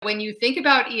When you think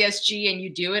about ESG and you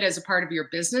do it as a part of your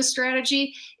business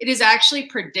strategy, it is actually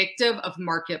predictive of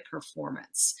market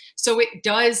performance. So it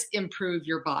does improve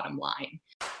your bottom line.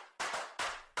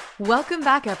 Welcome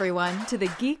back, everyone, to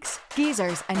the Geeks,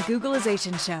 Geezers, and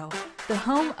Googlization Show, the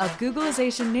home of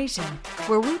Googlization Nation,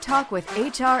 where we talk with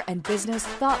HR and business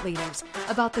thought leaders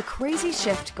about the crazy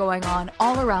shift going on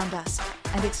all around us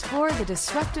and explore the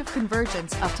disruptive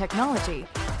convergence of technology,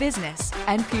 business,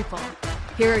 and people.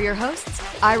 Here are your hosts,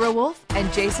 Ira Wolf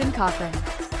and Jason Cochran.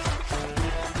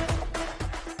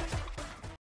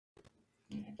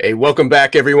 Hey, welcome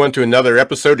back, everyone, to another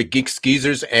episode of Geeks,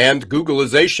 Geezers, and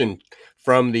Googlization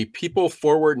from the People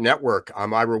Forward Network.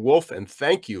 I'm Ira Wolf, and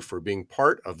thank you for being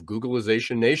part of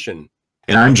Googlization Nation.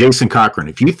 And I'm Jason Cochran.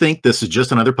 If you think this is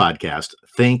just another podcast,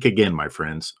 think again, my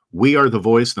friends. We are the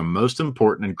voice of the most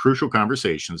important and crucial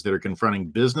conversations that are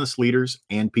confronting business leaders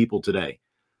and people today.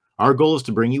 Our goal is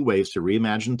to bring you ways to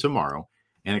reimagine tomorrow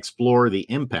and explore the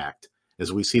impact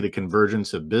as we see the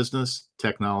convergence of business,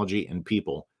 technology, and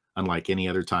people unlike any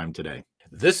other time today.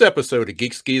 This episode of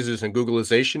Geeks, Geezers, and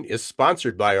Googlization is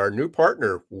sponsored by our new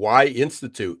partner, Y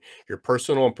Institute, your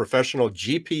personal and professional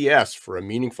GPS for a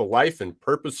meaningful life and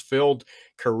purpose-filled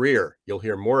career. You'll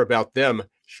hear more about them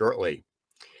shortly.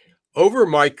 Over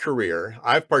my career,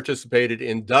 I've participated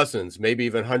in dozens, maybe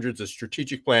even hundreds of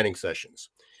strategic planning sessions.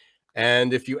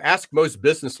 And if you ask most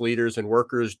business leaders and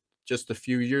workers just a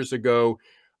few years ago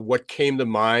what came to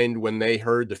mind when they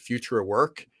heard the future of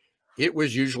work, it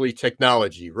was usually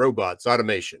technology, robots,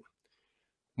 automation.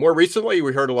 More recently,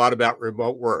 we heard a lot about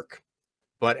remote work.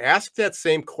 But ask that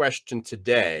same question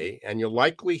today, and you'll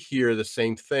likely hear the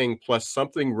same thing, plus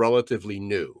something relatively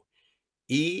new: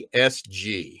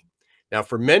 ESG. Now,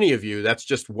 for many of you, that's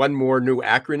just one more new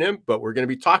acronym, but we're going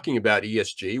to be talking about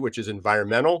ESG, which is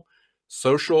environmental,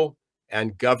 social,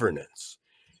 and governance.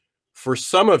 For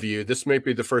some of you, this may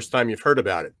be the first time you've heard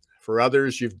about it. For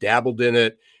others, you've dabbled in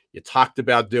it. You talked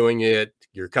about doing it.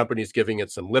 Your company's giving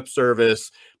it some lip service.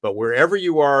 But wherever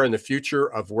you are in the future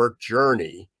of work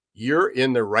journey, you're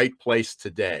in the right place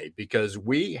today, because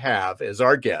we have as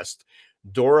our guest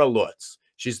Dora Lutz.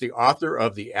 She's the author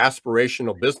of The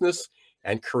Aspirational Business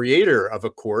and creator of a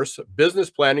course, Business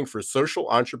Planning for Social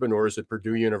Entrepreneurs at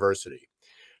Purdue University.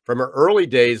 From her early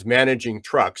days managing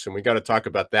trucks, and we got to talk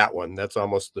about that one. That's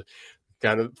almost the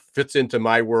kind of fits into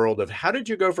my world of how did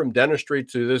you go from dentistry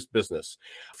to this business?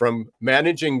 From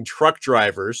managing truck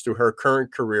drivers to her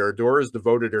current career, Dora has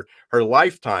devoted her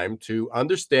lifetime to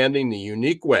understanding the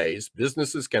unique ways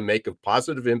businesses can make a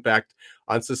positive impact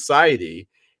on society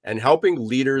and helping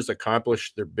leaders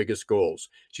accomplish their biggest goals.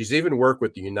 She's even worked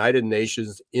with the United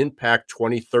Nations Impact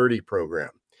 2030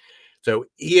 program. So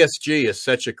ESG is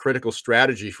such a critical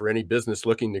strategy for any business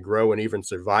looking to grow and even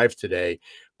survive today.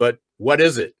 But what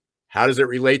is it? How does it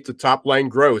relate to top line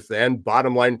growth and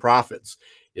bottom line profits?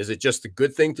 Is it just a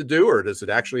good thing to do, or does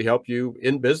it actually help you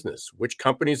in business? Which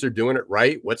companies are doing it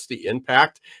right? What's the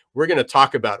impact? We're going to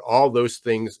talk about all those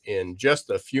things in just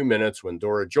a few minutes when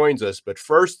Dora joins us. But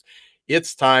first,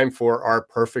 it's time for our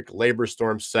Perfect Labor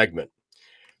Storm segment,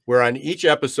 where on each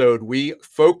episode, we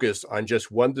focus on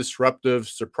just one disruptive,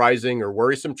 surprising, or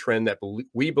worrisome trend that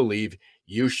we believe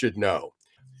you should know.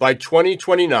 By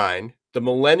 2029, the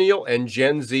Millennial and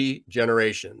Gen Z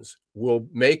generations will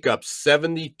make up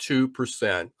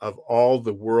 72% of all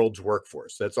the world's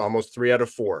workforce. That's almost 3 out of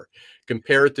 4,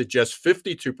 compared to just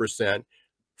 52%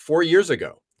 4 years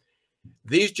ago.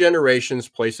 These generations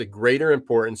place a greater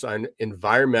importance on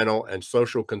environmental and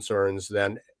social concerns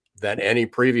than any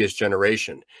previous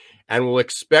generation, and will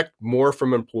expect more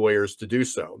from employers to do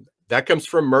so. That comes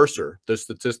from Mercer. The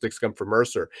statistics come from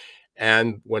Mercer.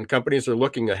 And when companies are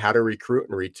looking at how to recruit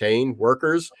and retain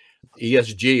workers,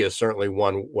 ESG is certainly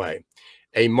one way.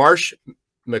 A Marsh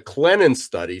McLennan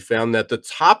study found that the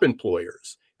top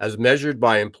employers, as measured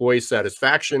by employee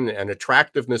satisfaction and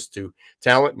attractiveness to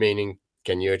talent, meaning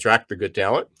can you attract the good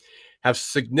talent, have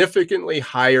significantly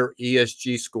higher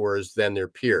ESG scores than their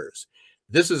peers.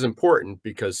 This is important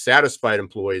because satisfied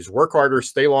employees work harder,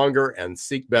 stay longer, and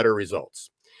seek better results.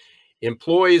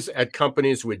 Employees at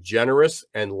companies with generous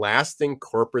and lasting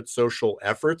corporate social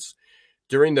efforts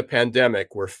during the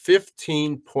pandemic were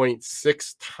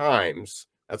 15.6 times,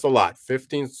 that's a lot,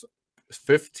 15,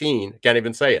 can't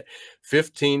even say it,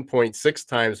 15.6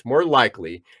 times more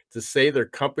likely to say their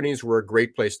companies were a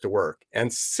great place to work.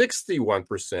 And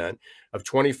 61% of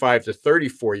 25 to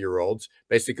 34-year-olds,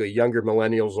 basically younger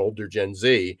millennials, older Gen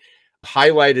Z,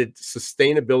 highlighted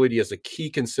sustainability as a key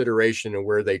consideration in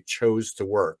where they chose to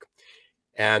work.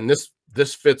 And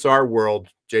this fits our world,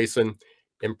 Jason.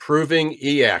 Improving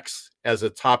EX as a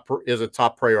top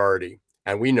priority,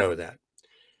 and we know that.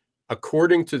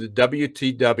 According to the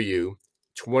WTW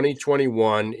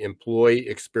 2021 Employee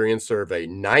Experience Survey,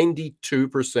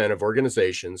 92% of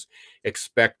organizations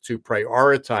expect to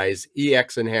prioritize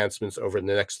EX enhancements over the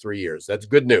next 3 years. That's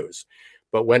good news.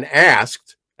 But when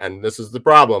asked, and this is the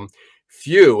problem,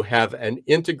 few have an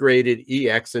integrated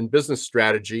EX and business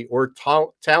strategy or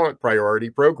talent priority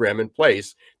program in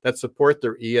place that support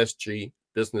their ESG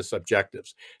business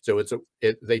objectives. So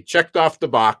they checked off the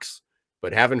box,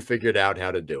 but haven't figured out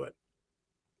how to do it.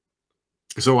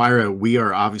 So, Ira, we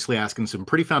are obviously asking some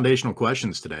pretty foundational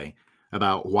questions today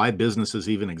about why businesses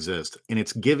even exist. And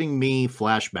it's giving me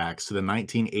flashbacks to the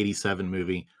 1987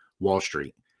 movie Wall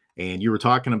Street. And you were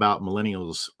talking about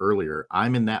millennials earlier.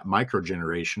 I'm in that micro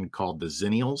generation called the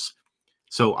Zennials.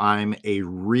 So I'm a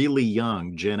really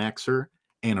young Gen Xer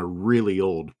and a really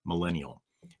old millennial.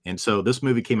 And so this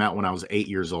movie came out when I was 8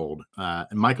 years old.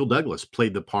 And Michael Douglas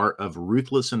played the part of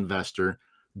ruthless investor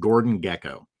Gordon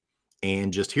Gekko.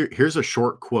 And just here's a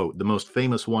short quote, the most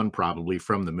famous one probably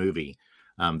from the movie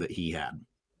that he had.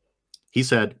 He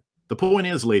said, "The point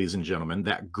is, ladies and gentlemen,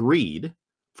 that greed,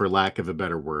 for lack of a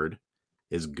better word,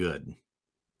 is good.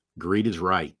 Greed is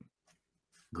right.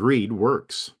 Greed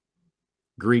works.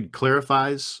 Greed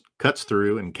clarifies, cuts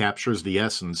through, and captures the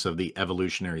essence of the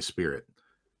evolutionary spirit.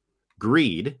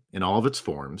 Greed, in all of its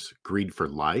forms, greed for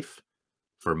life,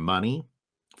 for money,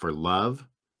 for love,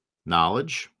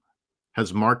 knowledge,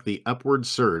 has marked the upward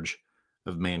surge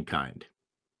of mankind."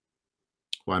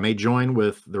 Well, I may join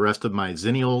with the rest of my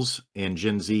Zennials and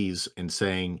Gen Zs in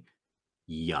saying,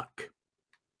 yuck.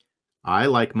 I,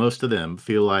 like most of them,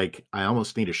 feel like I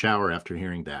almost need a shower after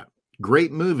hearing that.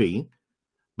 Great movie,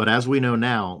 but as we know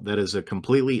now, that is a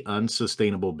completely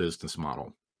unsustainable business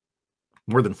model.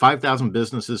 More than 5,000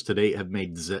 businesses to date have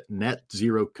made net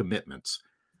zero commitments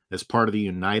as part of the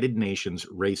United Nations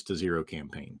Race to Zero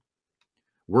campaign.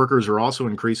 Workers are also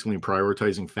increasingly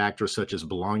prioritizing factors such as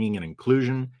belonging and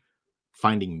inclusion,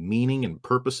 finding meaning and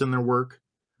purpose in their work,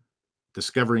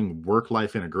 discovering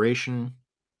work-life integration,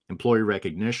 employee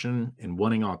recognition, and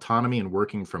wanting autonomy and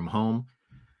working from home.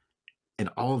 And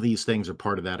all of these things are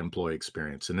part of that employee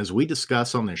experience. And as we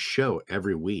discuss on this show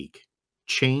every week,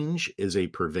 change is a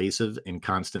pervasive and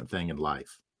constant thing in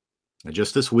life. And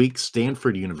just this week,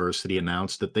 Stanford University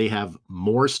announced that they have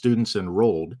more students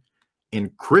enrolled in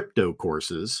crypto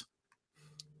courses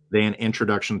than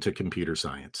Introduction to Computer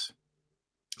Science.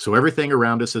 So everything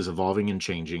around us is evolving and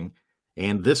changing,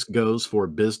 and this goes for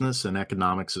business and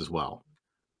economics as well.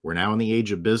 We're now in the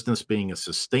age of business being a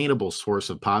sustainable source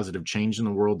of positive change in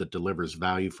the world that delivers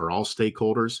value for all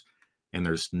stakeholders, and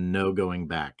there's no going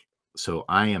back. So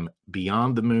I am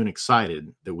beyond the moon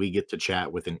excited that we get to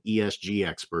chat with an ESG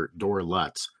expert, Dora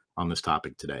Lutz, on this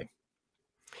topic today.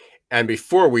 And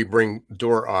before we bring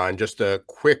Dora on, just a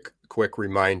quick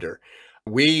reminder.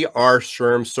 We are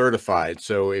SHRM certified.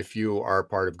 So if you are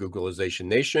part of Googlization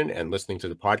Nation and listening to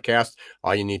the podcast,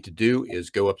 all you need to do is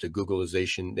go up to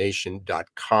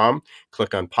googlizationnation.com,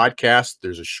 click on podcast.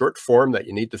 There's a short form that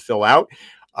you need to fill out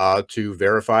to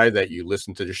verify that you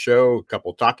listened to the show, a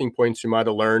couple talking points you might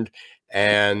have learned.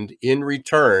 And in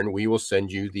return, we will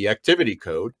send you the activity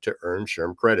code to earn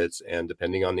SHRM credits. And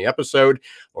depending on the episode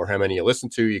or how many you listen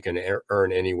to, you can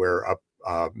earn anywhere up.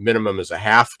 Minimum is a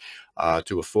half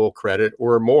to a full credit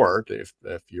or more if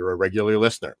you're a regular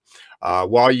listener.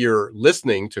 While you're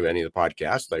listening to any of the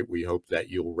podcasts, we hope that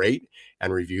you'll rate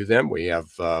and review them. We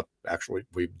have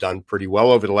we've done pretty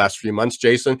well over the last few months,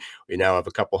 Jason. We now have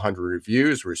a couple hundred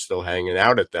reviews. We're still hanging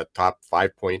out at that top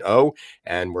 5.0,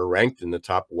 and we're ranked in the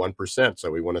top 1%.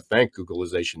 So we want to thank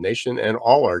Googlization Nation and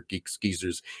all our Geeks,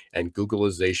 Geezers, and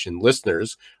Googlization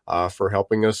listeners for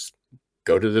helping us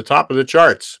go to the top of the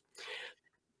charts.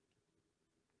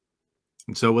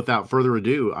 And so without further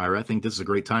ado, Ira, I think this is a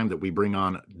great time that we bring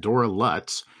on Dora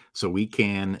Lutz so we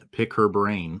can pick her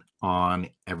brain on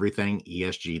everything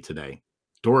ESG today.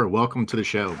 Dora, welcome to the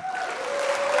show.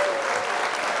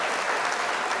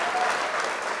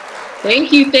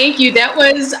 Thank you. That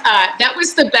was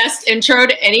the best intro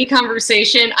to any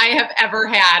conversation I have ever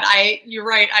had. You're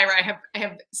right, Ira. I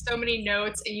have so many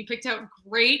notes, and you picked out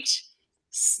great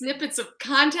snippets of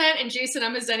content. And Jason,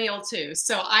 I'm a Zennial too,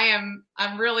 so I'm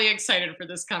really excited for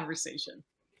this conversation.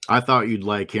 I thought you'd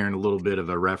like hearing a little bit of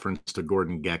a reference to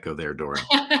Gordon Gekko there, Dora.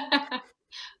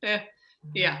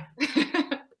 Yeah.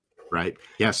 Right.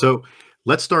 Yeah. So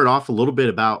let's start off a little bit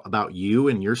about you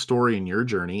and your story and your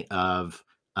journey of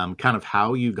kind of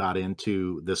how you got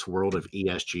into this world of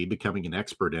ESG, becoming an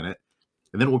expert in it,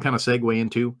 and then we'll kind of segue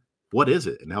into what is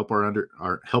it and help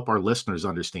our listeners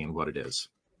understand what it is.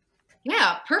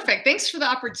 Yeah, perfect. Thanks for the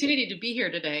opportunity to be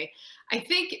here today. I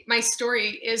think my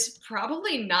story is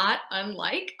probably not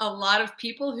unlike a lot of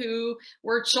people who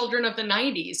were children of the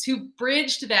 90s, who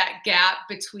bridged that gap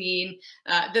between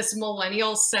this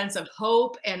millennial sense of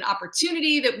hope and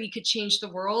opportunity that we could change the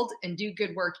world and do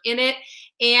good work in it,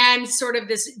 and sort of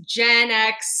this Gen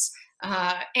X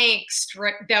angst,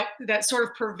 right, that sort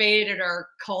of pervaded our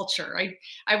culture.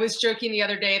 I was joking the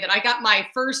other day that I got my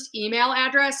first email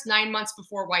address 9 months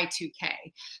before Y2K.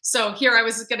 So here I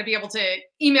was going to be able to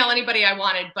email anybody I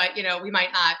wanted, but we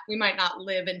might not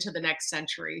live into the next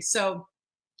century. So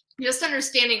just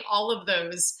understanding all of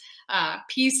those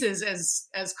pieces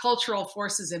as cultural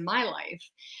forces in my life.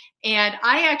 And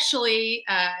I actually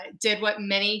did what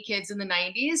many kids in the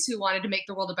 90s who wanted to make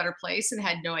the world a better place and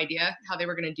had no idea how they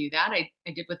were going to do that. I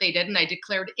did what they did, and I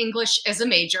declared English as a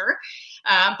major,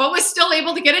 but was still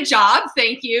able to get a job.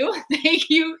 Thank you. Thank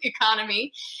you,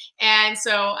 economy. And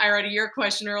so I read your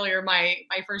question earlier. My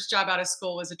first job out of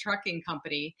school was a trucking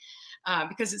company.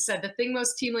 Because it said the thing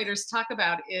most team leaders talk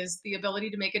about is the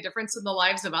ability to make a difference in the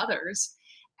lives of others.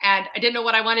 And I didn't know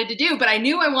what I wanted to do, but I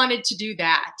knew I wanted to do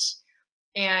that.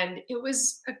 And it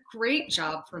was a great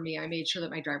job for me. I made sure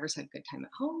that my drivers had a good time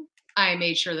at home. I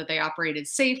made sure that they operated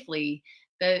safely,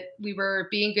 that we were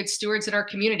being good stewards in our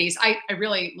communities. I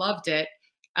really loved it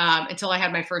until I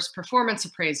had my first performance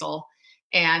appraisal.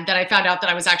 And then I found out that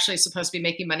I was actually supposed to be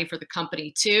making money for the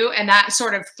company too. And that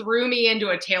sort of threw me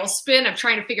into a tailspin of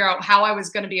trying to figure out how I was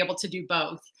going to be able to do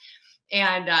both.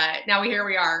 And now here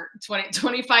we are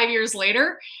 25 years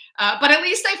later. But at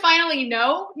least I finally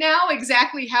know now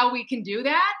exactly how we can do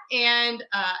that. And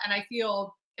I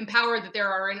feel empowered that there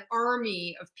are an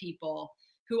army of people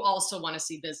who also want to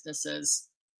see businesses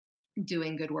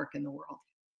doing good work in the world.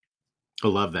 I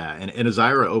love that. And as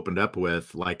Ira opened up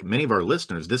with, like many of our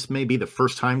listeners, this may be the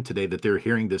first time today that they're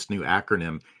hearing this new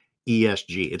acronym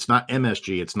ESG. It's not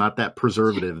MSG. It's not that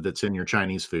preservative that's in your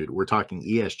Chinese food. We're talking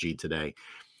ESG today.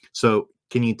 So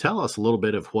can you tell us a little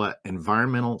bit of what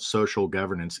environmental social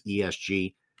governance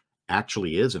ESG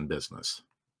actually is in business?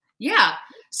 Yeah.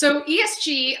 So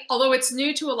ESG, although it's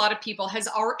new to a lot of people, has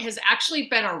actually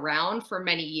been around for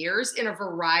many years in a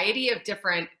variety of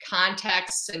different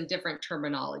contexts and different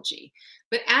terminology.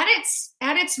 But at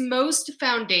its most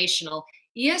foundational,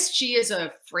 ESG is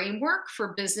a framework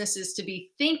for businesses to be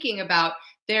thinking about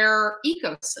their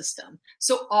ecosystem.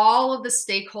 So all of the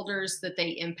stakeholders that they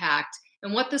impact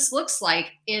and what this looks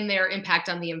like in their impact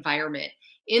on the environment,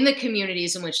 in the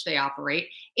communities in which they operate,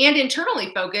 and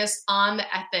internally focused on the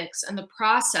ethics and the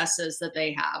processes that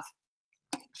they have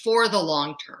for the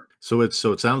long term. So it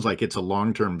sounds like it's a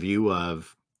long-term view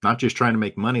of not just trying to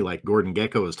make money like Gordon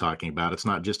Gekko is talking about. It's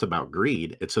not just about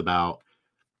greed. It's about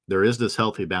there is this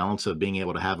healthy balance of being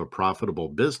able to have a profitable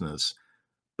business,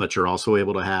 but you're also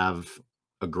able to have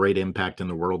a great impact in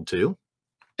the world too.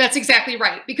 That's exactly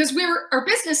right. Because our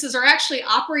businesses are actually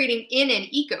operating in an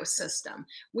ecosystem.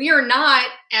 We are not,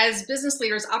 as business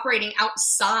leaders, operating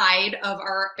outside of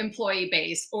our employee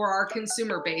base or our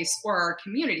consumer base or our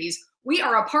communities. We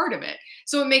are a part of it.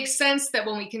 So it makes sense that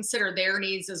when we consider their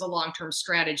needs as a long-term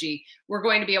strategy, we're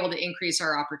going to be able to increase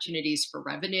our opportunities for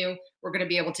revenue. We're going to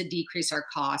be able to decrease our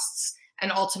costs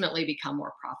and ultimately become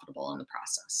more profitable in the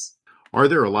process. Are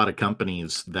there a lot of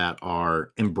companies that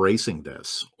are embracing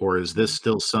this, or is this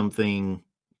still something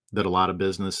that a lot of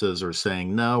businesses are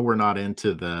saying, no, we're not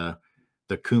into the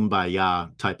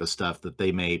kumbaya type of stuff that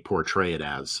they may portray it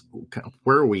as?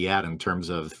 Where are we at in terms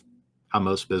of how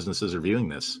most businesses are viewing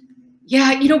this?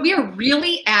 Yeah, we are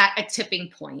really at a tipping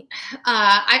point.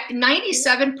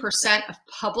 97% of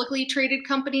publicly traded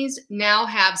companies now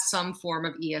have some form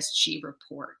of ESG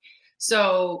report.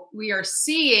 So we are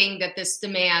seeing that this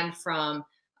demand from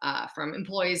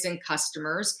employees and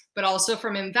customers, but also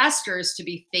from investors to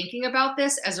be thinking about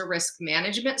this as a risk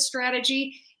management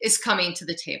strategy is coming to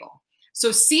the table.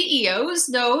 So CEOs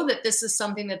know that this is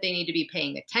something that they need to be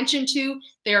paying attention to.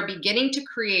 They are beginning to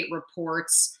create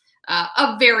reports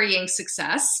of varying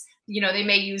success. They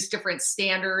may use different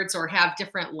standards or have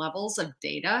different levels of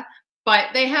data, but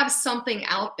they have something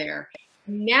out there.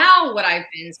 Now, what I've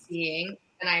been seeing,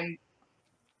 and I'm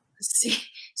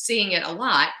seeing it a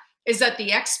lot, is that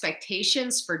the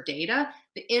expectations for data,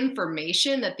 the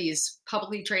information that these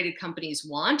publicly traded companies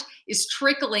want, is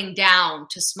trickling down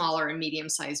to smaller and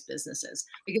medium-sized businesses,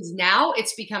 because now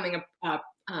it's becoming a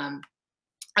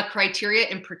criteria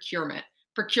in procurement.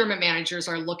 Procurement managers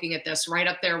are looking at this right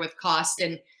up there with cost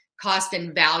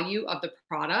and value of the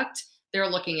product. They're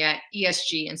looking at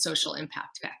ESG and social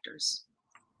impact factors.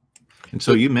 And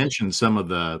so you mentioned some of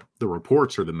the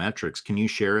reports or the metrics. Can you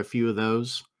share a few of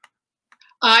those?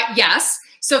 Yes.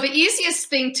 So the easiest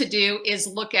thing to do is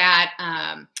look at,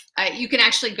 you can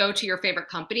actually go to your favorite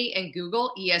company and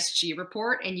Google ESG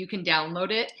report, and you can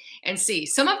download it and see.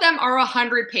 Some of them are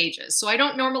 100 pages. So I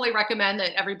don't normally recommend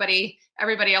that everybody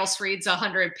else reads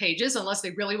 100 pages unless they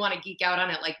really want to geek out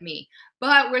on it like me.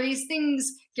 But where these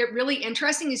things get really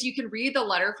interesting is you can read the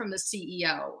letter from the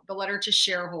CEO, the letter to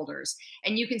shareholders,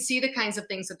 and you can see the kinds of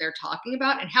things that they're talking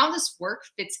about and how this work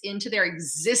fits into their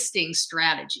existing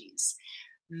strategies.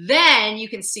 Then you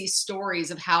can see stories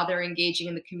of how they're engaging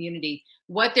in the community,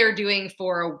 what they're doing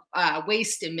for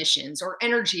waste emissions or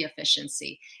energy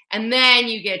efficiency. And then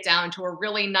you get down to a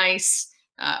really nice,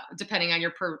 depending on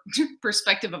your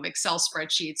perspective of Excel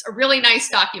spreadsheets, a really nice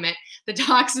document that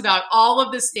talks about all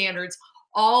of the standards,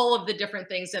 all of the different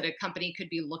things that a company could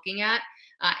be looking at,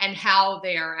 and how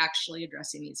they are actually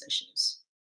addressing these issues.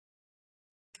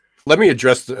 Let me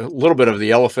address a little bit of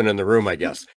the elephant in the room, I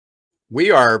guess. We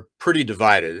are pretty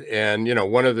divided. And,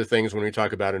 one of the things when we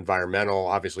talk about environmental,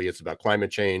 obviously it's about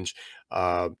climate change.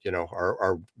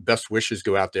 Our best wishes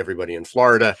go out to everybody in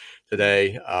Florida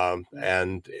today.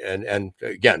 And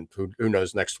again, who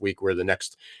knows next week where the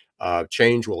next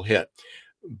change will hit.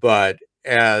 But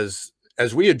as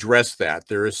we address that,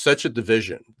 there is such a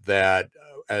division that,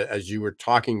 as you were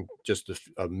talking just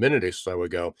a minute or so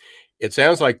ago, it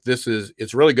sounds like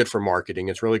it's really good for marketing.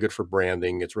 It's really good for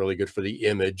branding. It's really good for the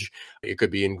image. It could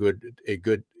be it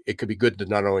could be good to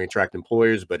not only attract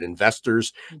employers, but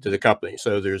investors to the company.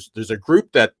 So there's a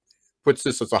group that puts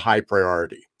this as a high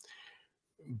priority,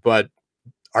 but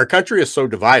our country is so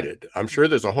divided. I'm sure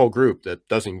there's a whole group that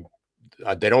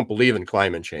they don't believe in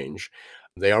climate change.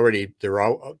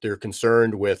 They're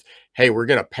concerned with, hey, we're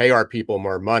going to pay our people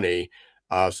more money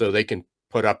so they can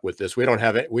put up with this. We don't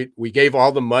have it. We gave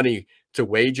all the money to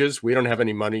wages. We don't have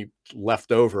any money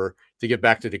left over to give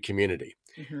back to the community.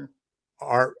 Mm-hmm.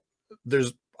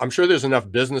 I'm sure there's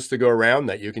enough business to go around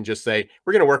that you can just say,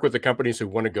 we're going to work with the companies who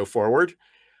want to go forward.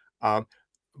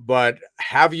 But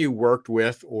have you worked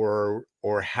with, or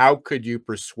how could you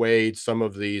persuade some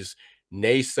of these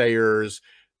naysayers,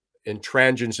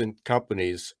 intransigent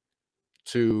companies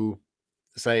to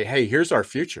say, hey, here's our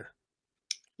future?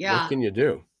 Yeah. What can you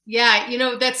do? Yeah,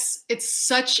 it's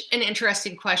such an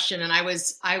interesting question. And I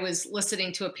was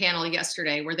listening to a panel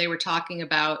yesterday where they were talking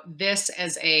about this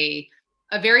as a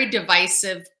very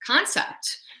divisive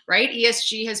concept, right?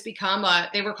 ESG has become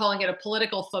they were calling it a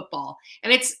political football.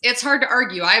 And it's hard to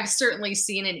argue. I've certainly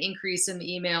seen an increase in the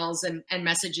emails and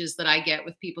messages that I get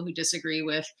with people who disagree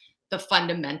with the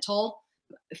fundamental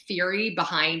theory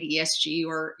behind ESG,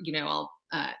 or, I'll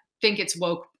think it's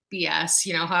woke BS,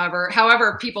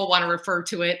 however people want to refer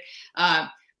to it.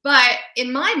 But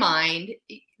in my mind,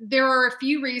 there are a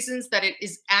few reasons that it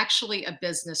is actually a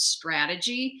business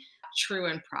strategy, true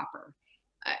and proper.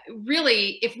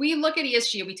 Really, if we look at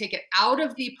ESG and we take it out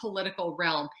of the political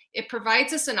realm, it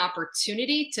provides us an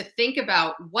opportunity to think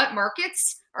about what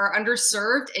markets are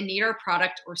underserved and need our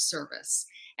product or service.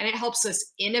 And it helps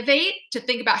us innovate to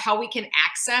think about how we can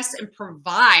access and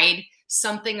provide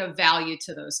something of value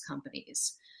to those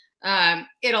companies.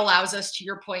 It allows us, to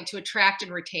your point, to attract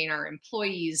and retain our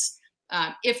employees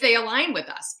if they align with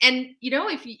us. And,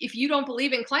 if you don't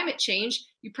believe in climate change,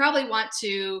 you probably want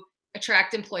to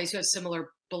attract employees who have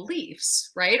similar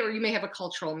beliefs, right? Or you may have a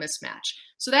cultural mismatch.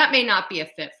 So that may not be a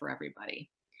fit for everybody.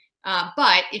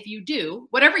 But if you do,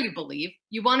 whatever you believe,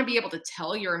 you want to be able to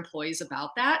tell your employees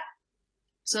about that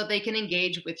so that they can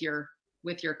engage with your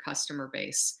customer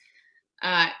base.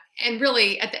 And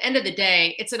really, at the end of the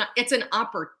day, it's an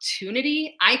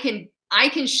opportunity. I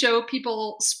can show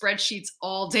people spreadsheets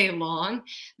all day long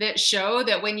that show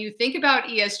that when you think about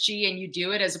ESG and you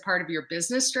do it as a part of your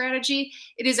business strategy,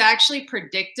 it is actually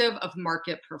predictive of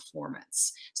market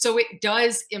performance. So it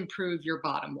does improve your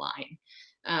bottom line.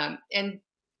 And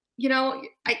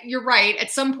you're right.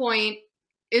 At some point,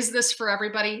 is this for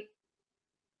everybody?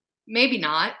 Maybe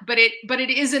not, but it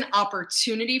is an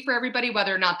opportunity for everybody,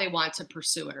 whether or not they want to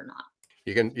pursue it or not.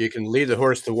 You can lead the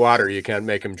horse to water. You can't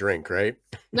make him drink, right?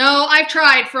 No, I've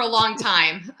tried for a long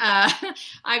time.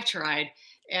 I've tried.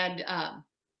 And,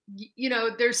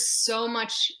 there's so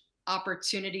much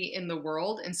opportunity in the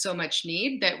world and so much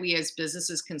need that we as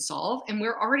businesses can solve. And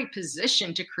we're already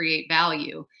positioned to create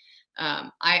value.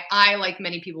 I, like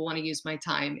many people, want to use my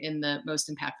time in the most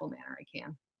impactful manner I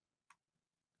can.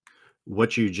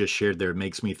 What you just shared there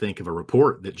makes me think of a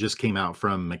report that just came out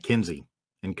from McKinsey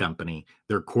and Company,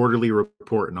 their quarterly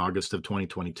report in August of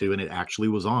 2022, and it actually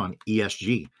was on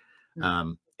ESG.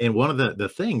 And one of the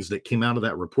things that came out of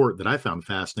that report that I found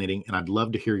fascinating, and I'd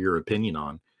love to hear your opinion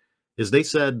on, is they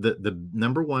said that the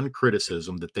number one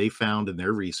criticism that they found in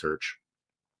their research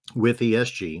with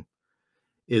ESG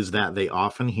is that they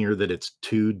often hear that it's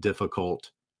too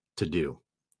difficult to do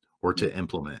or to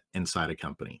implement inside a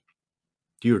company.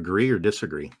 Do you agree or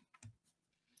disagree?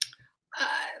 Uh,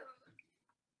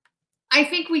 I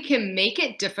think we can make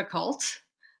it difficult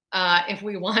if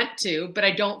we want to, but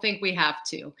I don't think we have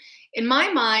to. In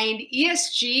my mind,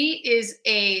 ESG is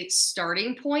a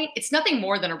starting point. It's nothing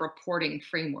more than a reporting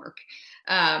framework.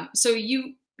 So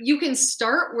you can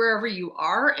start wherever you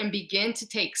are and begin to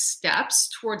take steps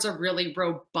towards a really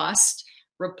robust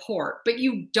report, but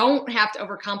you don't have to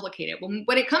overcomplicate it.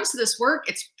 When it comes to this work,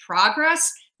 it's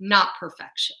progress, not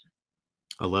perfection.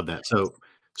 I love that.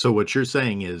 So what you're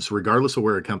saying is regardless of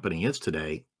where a company is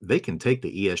today, they can take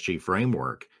the ESG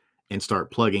framework and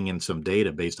start plugging in some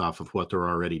data based off of what they're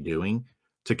already doing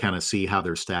to kind of see how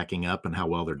they're stacking up and how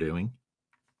well they're doing.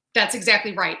 That's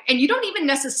exactly right. And you don't even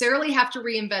necessarily have to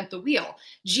reinvent the wheel.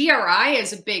 GRI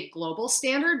is a big global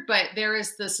standard, but there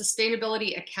is the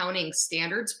Sustainability Accounting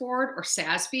Standards Board, or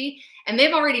SASB, and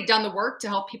they've already done the work to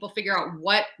help people figure out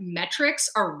what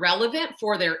metrics are relevant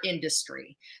for their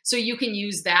industry. So you can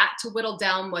use that to whittle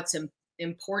down what's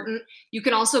important. You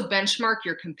can also benchmark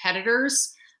your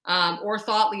competitors or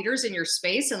thought leaders in your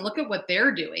space and look at what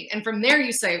they're doing. And from there,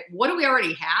 you say, what do we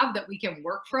already have that we can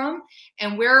work from?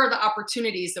 And where are the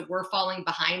opportunities that we're falling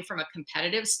behind from a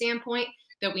competitive standpoint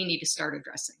that we need to start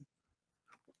addressing?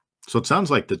 So it sounds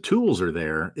like the tools are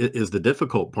there. Is the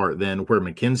difficult part then where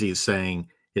McKinsey is saying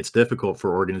it's difficult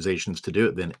for organizations to do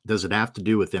it? Then does it have to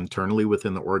do with internally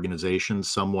within the organization,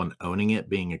 someone owning it,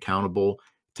 being accountable,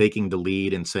 taking the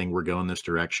lead and saying we're going this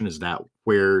direction? Is that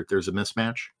where there's a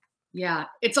mismatch? Yeah,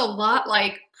 it's a lot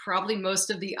like probably most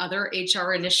of the other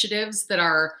HR initiatives that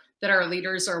our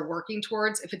leaders are working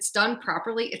towards. If it's done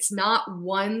properly, it's not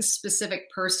one specific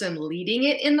person leading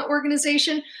it in the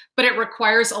organization, but it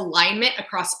requires alignment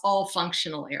across all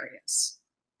functional areas.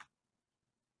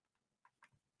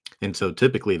 And so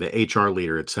typically the HR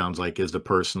leader, it sounds like, is the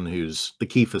person who's the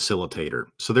key facilitator.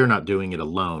 So they're not doing it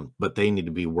alone, but they need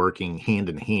to be working hand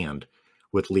in hand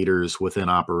with leaders within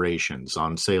operations,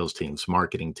 on sales teams,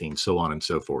 marketing teams, so on and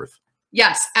so forth.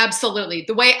 Yes, absolutely.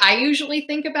 The way I usually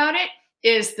think about it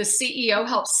is the CEO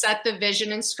helps set the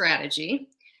vision and strategy.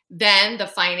 Then the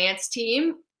finance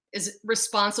team is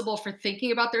responsible for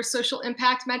thinking about their social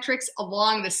impact metrics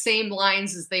along the same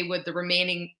lines as they would the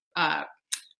remaining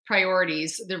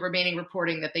priorities, the remaining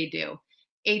reporting that they do.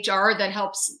 HR then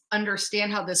helps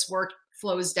understand how this work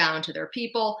flows down to their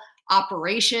people.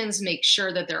 Operations make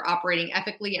sure that they're operating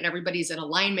ethically and everybody's in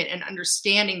alignment and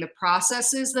understanding the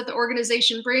processes that the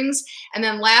organization brings. And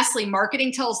then lastly,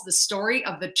 marketing tells the story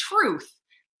of the truth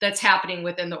that's happening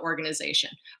within the organization.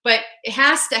 But it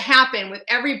has to happen with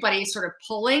everybody sort of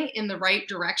pulling in the right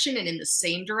direction and in the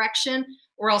same direction,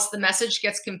 or else the message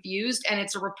gets confused and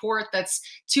it's a report that's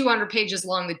 200 pages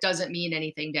long that doesn't mean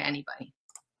anything to anybody.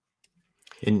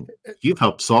 And you've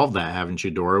helped solve that, haven't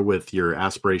you, Dora, with your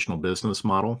aspirational business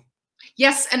model?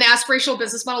 Yes, an aspirational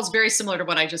business model is very similar to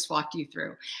what I just walked you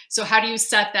through. So, how do you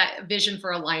set that vision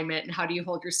for alignment, and how do you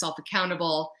hold yourself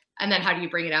accountable, and then how do you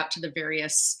bring it out to the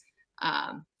various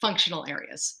functional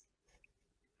areas?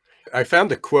 I found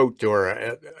the quote,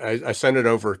 Dora. I sent it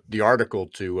over the article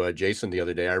to Jason the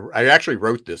other day. I actually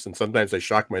wrote this, and sometimes I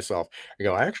shock myself. I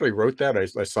go, I actually wrote that.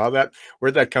 I saw that.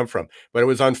 Where'd that come from? But it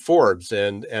was on Forbes,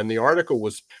 and the article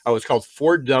was called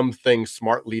 "Four Dumb Things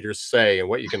Smart Leaders Say and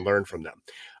What You Can Learn from Them."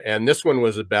 And this one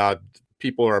was about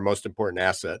people are our most important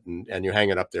asset, and you hang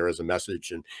it up there as a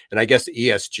message. And I guess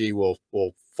ESG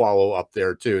will follow up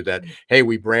there too. That hey,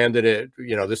 we branded it.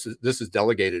 This is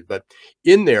delegated, but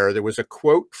in there was a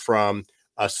quote from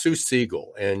Sue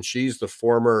Siegel, and she's the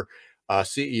former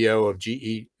CEO of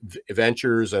GE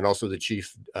Ventures and also the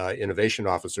chief innovation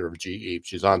officer of GE.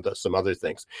 She's on to some other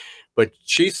things, but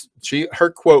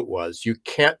her quote was, "You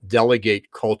can't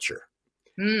delegate culture."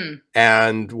 Mm,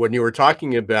 And when you were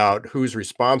talking about who's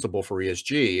responsible for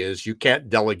ESG, is you can't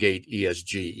delegate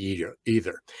ESG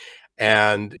either.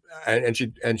 And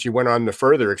she went on to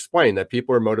further explain that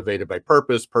people are motivated by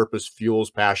purpose. Purpose fuels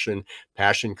passion.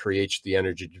 Passion creates the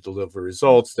energy to deliver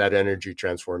results. That energy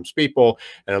transforms people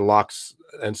and unlocks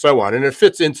and so on. And it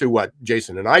fits into what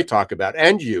Jason and I talk about,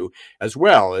 and you as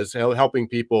well, as helping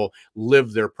people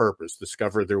live their purpose,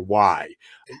 discover their why.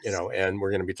 And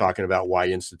we're going to be talking about Why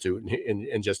Institute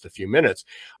in just a few minutes.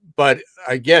 But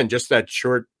again, just that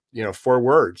short 4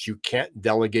 words: you can't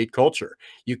delegate culture.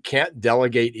 You can't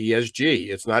delegate ESG.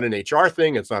 It's not an HR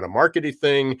thing. It's not a marketing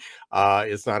thing.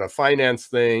 It's not a finance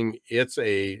thing. It's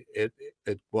it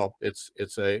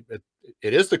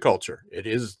is the culture. It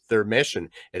is their mission.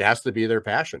 It has to be their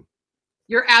passion.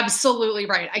 You're absolutely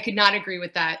right. I could not agree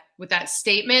with that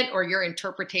statement or your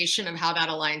interpretation of how that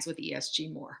aligns with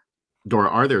ESG more. Dora,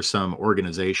 are there some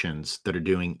organizations that are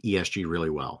doing ESG really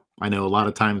well? I know a lot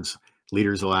of times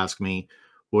leaders will ask me,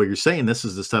 well, you're saying this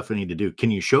is the stuff I need to do.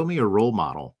 Can you show me a role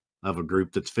model of a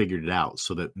group that's figured it out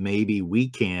so that maybe we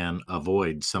can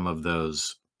avoid some of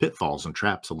those pitfalls and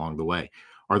traps along the way?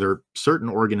 Are there certain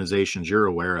organizations you're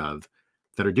aware of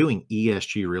that are doing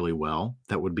ESG really well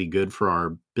that would be good for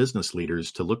our business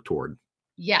leaders to look toward?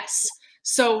 Yes.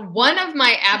 So one of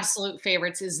my absolute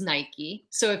favorites is Nike.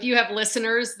 So if you have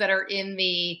listeners that are in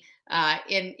the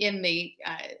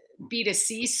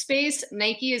B2C space,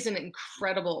 Nike is an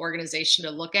incredible organization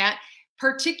to look at,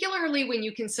 particularly when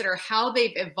you consider how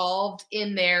they've evolved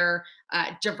in their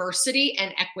diversity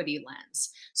and equity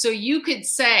lens. So you could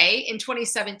say in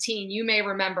 2017, you may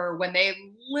remember when they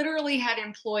literally had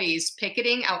employees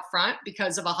picketing out front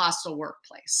because of a hostile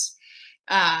workplace.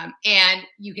 And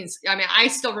you can, I mean, I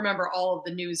still remember all of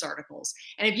the news articles.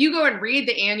 And if you go and read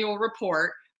the annual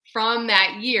report from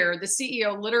that year, the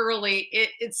CEO literally,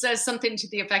 it says something to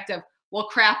the effect of, well,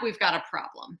 crap, we've got a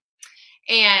problem.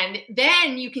 And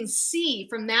then you can see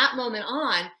from that moment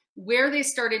on where they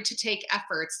started to take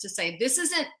efforts to say, this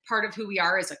isn't part of who we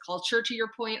are as a culture, to your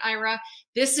point, Ira.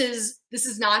 This is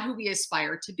not who we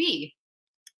aspire to be.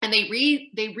 And they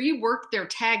reworked their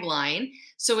tagline.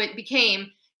 So it became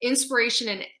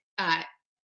inspiration and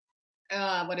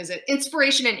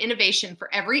inspiration and innovation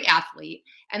for every athlete,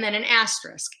 and then an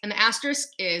asterisk. And the asterisk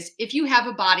is, if you have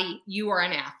a body, you are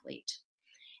an athlete.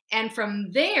 And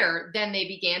from there, then they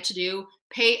began to do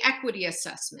pay equity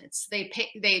assessments. They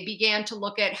began to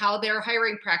look at how their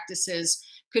hiring practices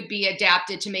could be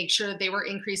adapted to make sure that they were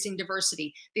increasing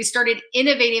diversity. They started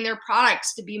innovating their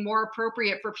products to be more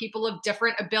appropriate for people of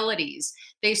different abilities.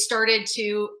 They started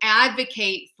to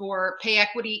advocate for pay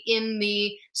equity in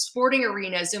the sporting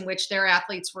arenas in which their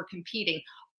athletes were competing.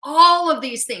 All of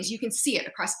these things, you can see it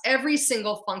across every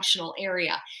single functional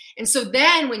area. And so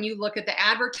then when you look at the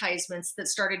advertisements that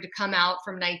started to come out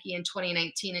from Nike in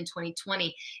 2019 and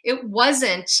 2020, it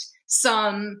wasn't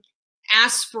some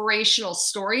aspirational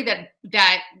story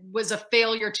that was a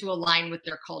failure to align with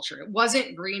their culture. It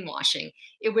wasn't greenwashing.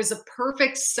 It was a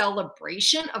perfect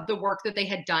celebration of the work that they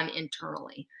had done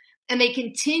internally. And they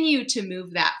continue to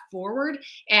move that forward.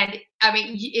 And I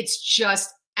mean, it's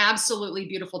just absolutely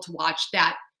beautiful to watch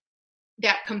that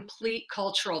complete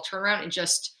cultural turnaround in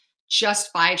just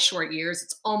 5 short years.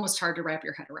 It's almost hard to wrap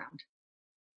your head around.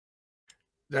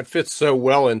 That fits so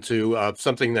well into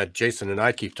something that Jason and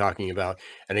I keep talking about.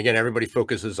 And again, everybody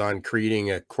focuses on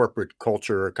creating a corporate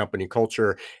culture or company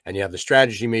culture, and you have the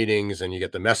strategy meetings, and you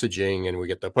get the messaging, and we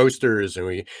get the posters, and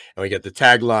we get the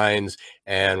taglines,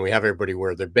 and we have everybody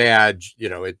wear their badge. You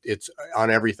know, it's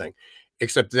on everything,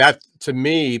 except that to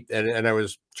me. And I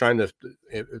was trying to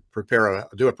prepare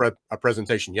a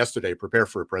presentation yesterday, prepare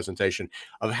for a presentation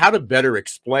of how to better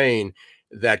explain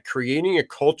that creating a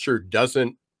culture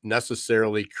doesn't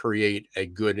necessarily create a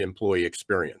good employee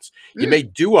experience. You may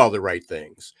do all the right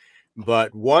things,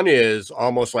 but one is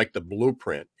almost like the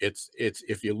blueprint. It's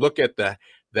if you look at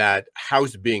that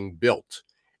house being built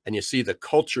and you see the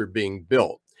culture being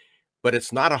built, but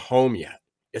it's not a home yet.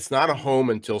 It's not a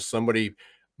home until somebody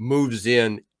moves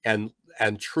in and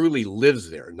truly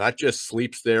lives there, not just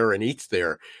sleeps there and eats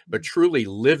there, but truly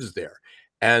lives there.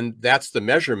 And that's the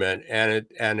measurement. And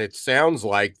it sounds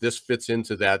like this fits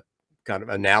into that kind of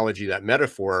analogy, that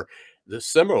metaphor,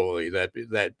 similarly,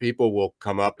 that people will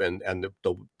come up and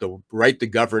they'll write the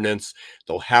governance,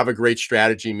 they'll have a great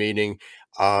strategy meeting.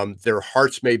 Their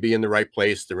hearts may be in the right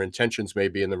place, their intentions may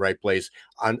be in the right place,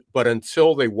 but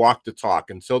until they walk the talk,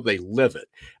 until they live it,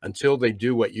 until they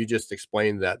do what you just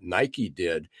explained that Nike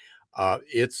did,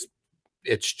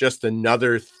 it's just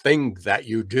another thing that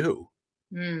you do.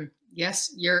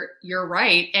 Yes, you're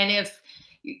right. And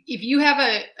if you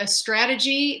have a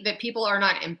strategy that people are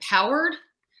not empowered,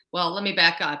 well, let me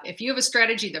back up. If you have a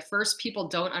strategy that first people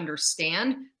don't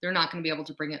understand, they're not going to be able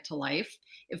to bring it to life.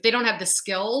 If they don't have the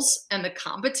skills and the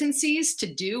competencies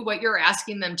to do what you're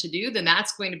asking them to do, then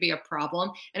that's going to be a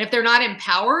problem. And if they're not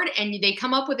empowered and they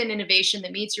come up with an innovation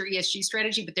that meets your ESG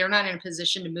strategy, but they're not in a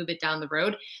position to move it down the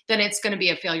road, then it's going to be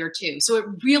a failure too. So it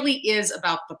really is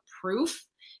about the proof.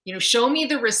 You know, show me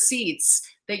the receipts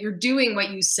that you're doing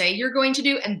what you say you're going to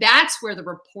do. And that's where the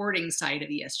reporting side of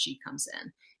ESG comes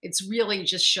in. It's really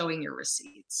just showing your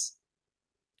receipts.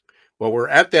 Well, we're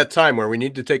at that time where we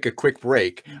need to take a quick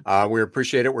break. We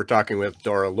appreciate it. We're talking with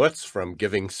Dora Lutz from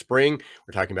Giving Spring.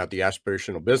 We're talking about the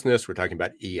aspirational business. We're talking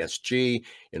about ESG,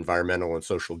 environmental and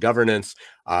social governance,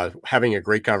 having a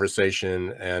great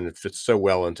conversation, and it fits so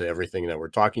well into everything that we're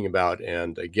talking about.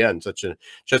 And again, such an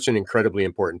incredibly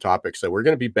important topic. So we're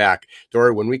going to be back.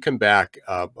 Dora, when we come back,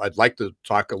 I'd like to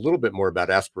talk a little bit more about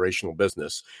aspirational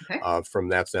business from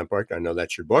that standpoint. I know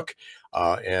that's your book,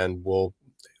 and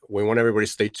we want everybody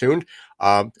to stay tuned.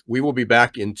 We will be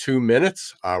back in 2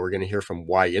 minutes. We're going to hear from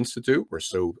Y Institute. We're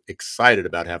so excited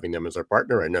about having them as our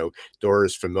partner. I know Dora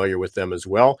is familiar with them as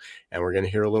well. And we're going to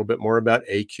hear a little bit more about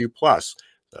AQ Plus.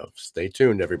 So stay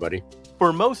tuned, everybody.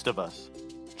 For most of us,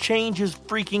 change is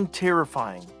freaking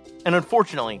terrifying. And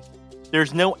unfortunately,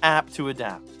 there's no app to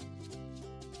adapt.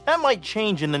 That might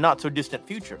change in the not so distant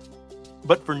future.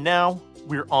 But for now,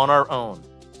 we're on our own.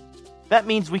 That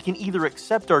means we can either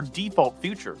accept our default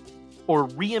future or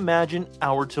reimagine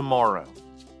our tomorrow.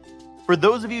 For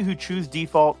those of you who choose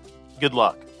default, good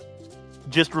luck.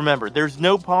 Just remember, there's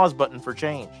no pause button for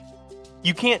change.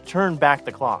 You can't turn back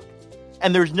the clock.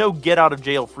 And there's no get out of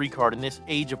jail free card in this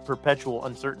age of perpetual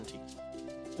uncertainty.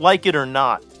 Like it or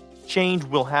not, change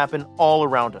will happen all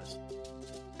around us.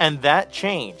 And that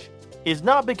change is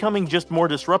not becoming just more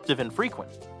disruptive and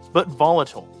frequent, but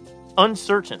volatile,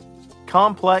 uncertain,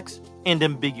 complex, and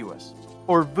ambiguous,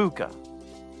 or VUCA.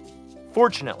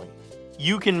 Fortunately,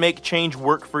 you can make change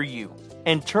work for you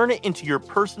and turn it into your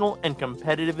personal and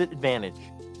competitive advantage.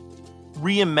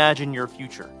 Reimagine your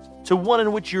future to one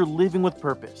in which you're living with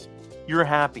purpose, you're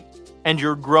happy, and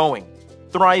you're growing,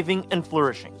 thriving, and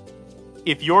flourishing.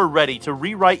 If you're ready to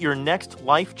rewrite your next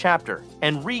life chapter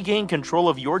and regain control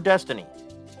of your destiny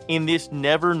in this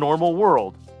never normal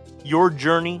world, your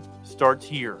journey starts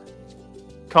here.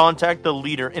 Contact the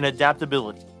leader in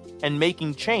adaptability and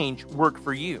making change work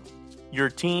for you, your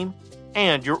team,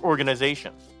 and your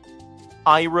organization.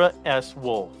 Ira S.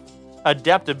 Wolf,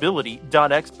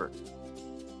 adaptability.expert.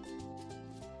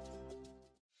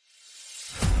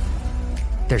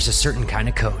 There's a certain kind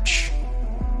of coach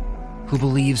who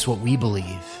believes what we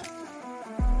believe,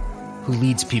 who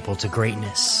leads people to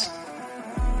greatness,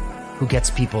 who gets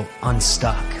people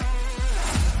unstuck,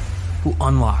 who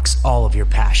unlocks all of your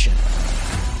passion.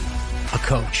 A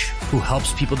coach who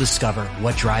helps people discover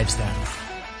what drives them,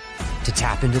 to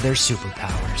tap into their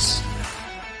superpowers.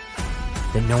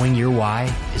 That knowing your why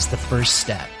is the first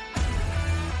step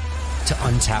to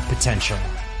untap potential,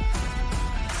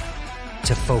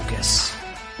 to focus,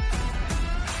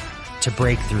 to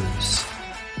breakthroughs.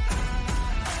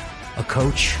 A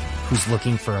coach who's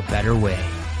looking for a better way.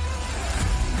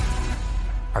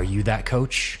 Are you that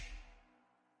coach?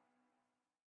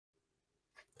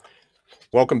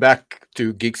 Welcome back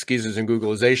to Geeks, Geezers, and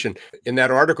Googlization. In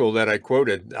that article that I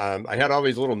quoted, I had all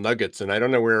these little nuggets, and I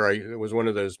don't know where it was one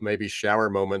of those maybe shower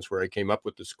moments where I came up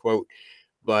with this quote,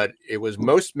 but it was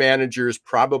most managers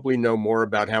probably know more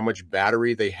about how much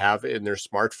battery they have in their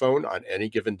smartphone on any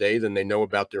given day than they know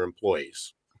about their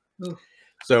employees. Ooh.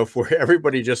 So for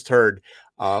everybody just heard,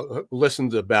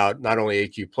 listened about not only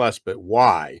AQ Plus, but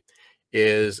why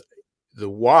is the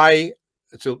why.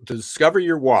 So to discover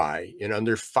your why in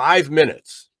under 5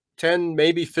 minutes, 10,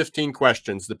 maybe 15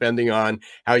 questions, depending on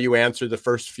how you answer the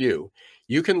first few,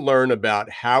 you can learn about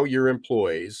how your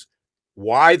employees,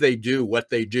 why they do what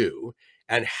they do,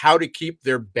 and how to keep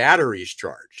their batteries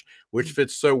charged, which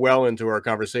fits so well into our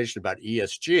conversation about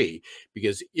ESG,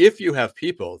 because if you have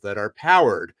people that are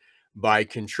powered by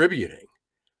contributing,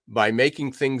 by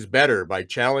making things better, by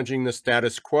challenging the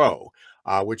status quo,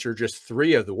 which are just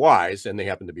 3 of the whys, and they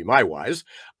happen to be my whys,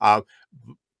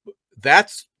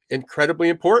 that's incredibly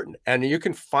important. And you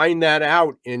can find that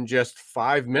out in just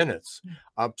 5 minutes.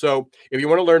 So if you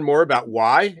want to learn more about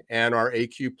why and our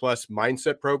AQ Plus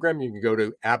mindset program, you can go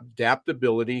to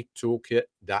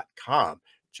adaptabilitytoolkit.com.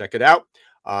 Check it out.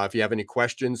 If you have any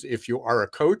questions, if you are a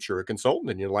coach or a consultant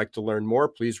and you'd like to learn more,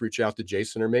 please reach out to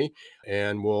Jason or me,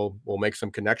 and we'll make some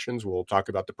connections. We'll talk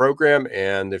about the program,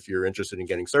 and if you're interested in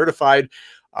getting certified,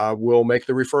 we'll make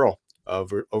the referral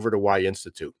over to Y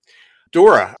Institute.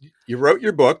 Dora, you wrote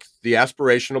your book, The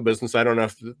Aspirational Business. I don't know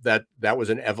if that was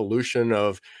an evolution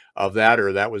of that,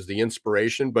 or that was the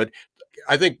inspiration, but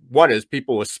I think one is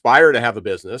people aspire to have a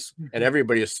business, and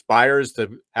everybody aspires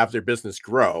to have their business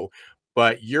grow.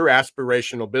 But your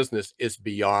aspirational business is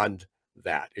beyond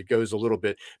that. It goes a little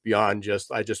bit beyond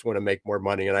just, I just want to make more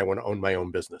money and I want to own my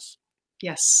own business.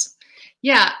 Yes.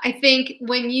 Yeah. I think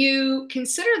when you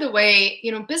consider the way,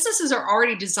 businesses are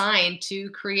already designed to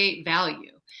create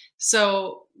value.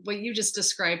 So what you just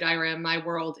described, Ira, in my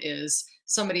world is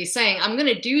somebody saying, I'm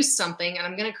going to do something and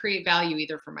I'm going to create value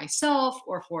either for myself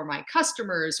or for my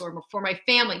customers or for my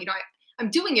family. I'm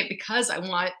doing it because I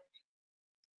want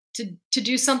to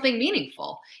do something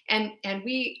meaningful, and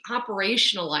we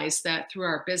operationalize that through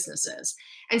our businesses.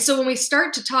 And so when we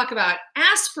start to talk about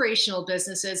aspirational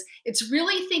businesses, it's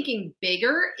really thinking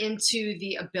bigger into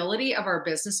the ability of our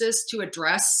businesses to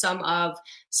address some of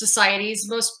society's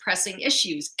most pressing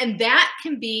issues, and that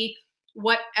can be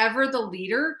whatever the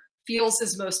leader feels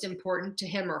is most important to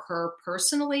him or her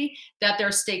personally, that their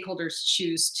stakeholders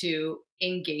choose to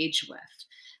engage with.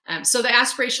 So the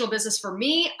aspirational business for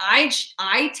me,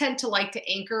 I tend to like to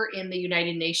anchor in the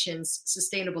United Nations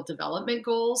Sustainable Development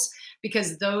Goals,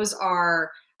 because those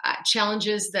are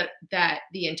challenges that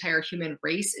the entire human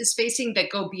race is facing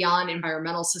that go beyond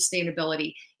environmental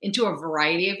sustainability into a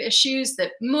variety of issues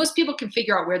that most people can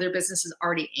figure out where their businesses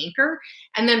already anchor,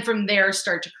 and then from there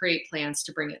start to create plans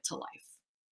to bring it to life.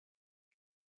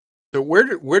 So where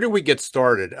do we get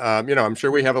started? I'm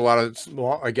sure we have a lot of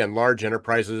small, again, large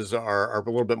enterprises are a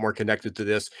little bit more connected to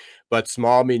this, but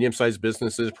small, medium-sized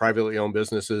businesses, privately owned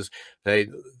businesses,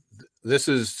 this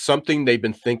is something they've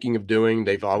been thinking of doing.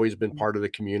 They've always been part of the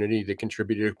community. They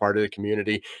contribute to part of the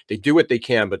community. They do what they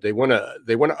can, but they want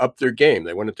to up their game.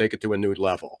 They want to take it to a new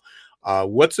level.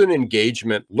 What's an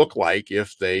engagement look like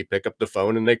if they pick up the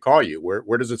phone and they call you?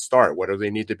 Where does it start? What do they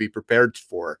need to be prepared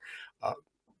for?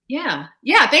 Yeah.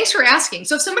 Thanks for asking.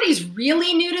 So if somebody's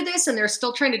really new to this and they're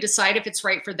still trying to decide if it's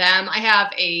right for them, I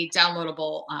have a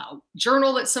downloadable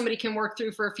journal that somebody can work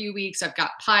through for a few weeks. I've got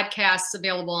podcasts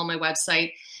available on my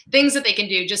website, things that they can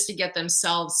do just to get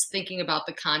themselves thinking about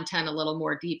the content a little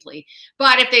more deeply.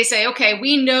 But if they say, okay,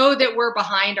 we know that we're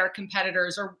behind our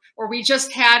competitors, or we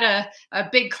just had a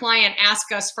big client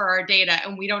ask us for our data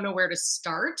and we don't know where to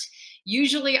start,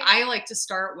 usually I like to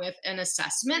start with an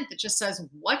assessment that just says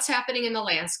what's happening in the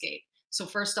landscape. So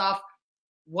first off,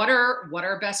 what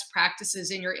are best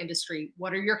practices in your industry?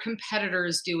 What are your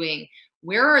competitors doing?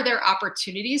 Where are there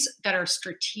opportunities that are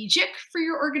strategic for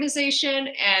your organization?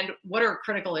 And what are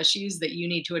critical issues that you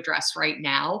need to address right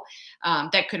now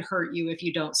that could hurt you if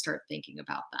you don't start thinking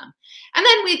about them? And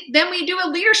then we do a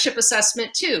leadership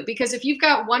assessment too, because if you've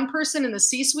got one person in the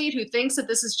C-suite who thinks that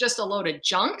this is just a load of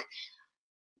junk,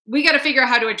 we got to figure out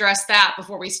how to address that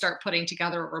before we start putting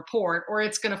together a report, or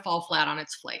it's going to fall flat on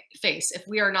its face if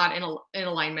we are not in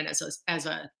alignment as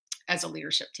a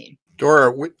leadership team.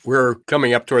 Dora, we're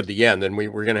coming up toward the end, and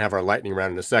we're going to have our lightning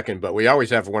round in a second, but we always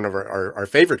have one of our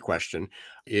favorite question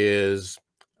is,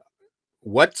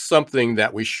 what's something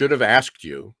that we should have asked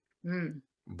you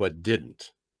but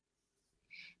didn't?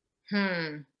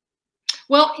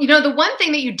 Well, the one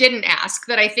thing that you didn't ask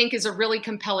that I think is a really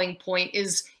compelling point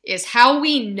is how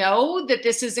we know that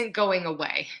this isn't going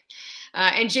away.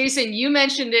 And Jason, you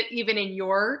mentioned it even in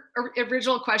your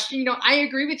original question. I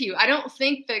agree with you. I don't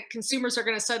think that consumers are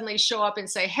going to suddenly show up and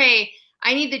say, hey,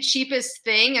 I need the cheapest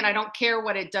thing and I don't care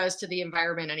what it does to the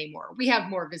environment anymore. We have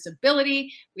more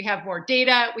visibility, we have more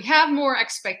data, we have more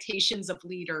expectations of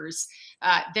leaders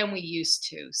than we used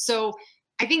to. So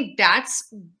I think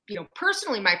that's,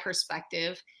 personally my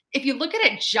perspective. If you look at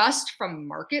it just from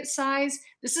market size,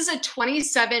 this is a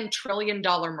 $27 trillion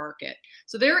market.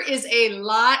 So there is a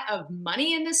lot of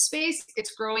money in this space.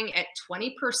 It's growing at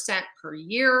 20% per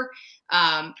year.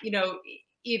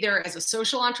 Either as a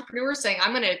social entrepreneur saying,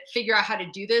 I'm going to figure out how to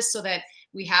do this so that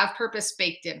we have purpose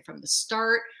baked in from the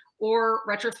start, or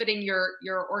retrofitting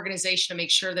your organization to make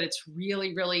sure that it's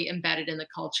really, really embedded in the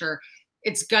culture.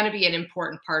 It's going to be an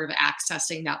important part of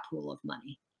accessing that pool of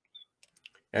money.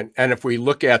 And if we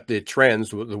look at the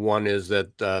trends, the one is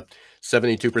that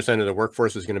 72% of the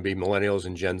workforce is going to be millennials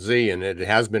and Gen Z, and it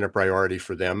has been a priority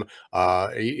for them,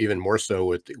 even more so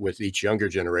with each younger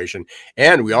generation.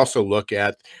 And we also look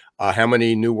at how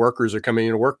many new workers are coming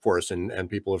into the workforce, and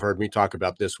people have heard me talk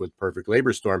about this with Perfect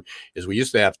Labor Storm, is we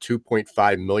used to have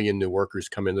 2.5 million new workers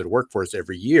come into the workforce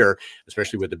every year,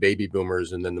 especially with the baby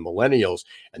boomers and then the millennials,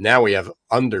 and now we have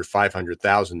under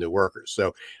 500,000 new workers.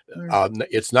 So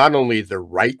it's not only the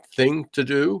right thing to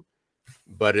do,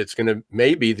 but it's going to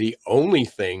maybe the only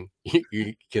thing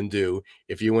you can do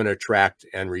if you want to attract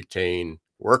and retain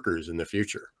workers in the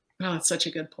future. Oh, that's such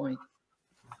a good point.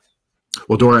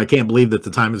 Well, Dora, I can't believe that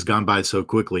the time has gone by so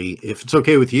quickly. If it's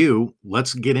okay with you,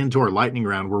 let's get into our lightning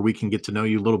round where we can get to know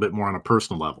you a little bit more on a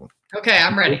personal level. Okay,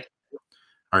 I'm ready.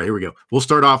 All right, here we go. We'll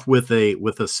start off with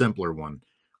a simpler one.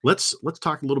 Let's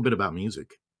talk a little bit about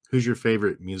music. Who's your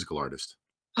favorite musical artist?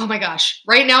 Oh my gosh.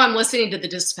 Right now I'm listening to The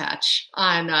Dispatch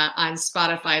on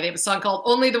Spotify. They have a song called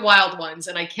Only the Wild Ones,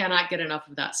 and I cannot get enough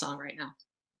of that song right now.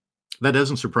 That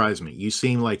doesn't surprise me. You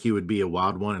seem like you would be a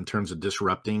wild one in terms of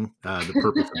disrupting the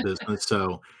purpose of business.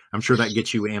 So I'm sure that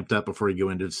gets you amped up before you go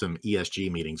into some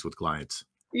ESG meetings with clients.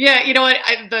 Yeah, you know what?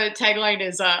 The tagline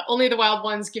is only the wild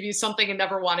ones give you something and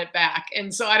never want it back.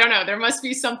 And so I don't know, there must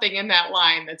be something in that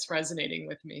line that's resonating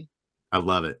with me. I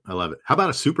love it. I love it. How about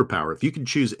a superpower? If you could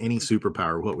choose any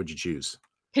superpower, what would you choose?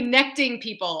 Connecting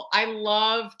people. I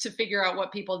love to figure out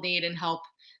what people need and help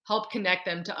connect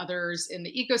them to others in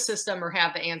the ecosystem or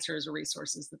have the answers or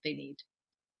resources that they need.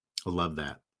 I love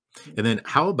that. And then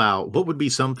how about what would be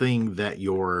something that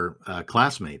your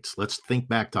classmates, let's think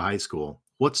back to high school,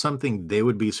 what's something they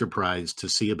would be surprised to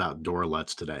see about Dora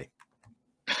Lutz today?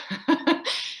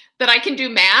 That I can do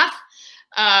math.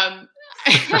 Um,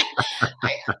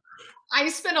 I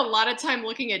spend a lot of time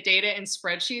looking at data and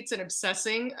spreadsheets and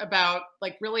obsessing about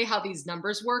like really how these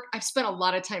numbers work. I've spent a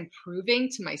lot of time proving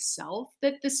to myself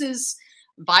that this is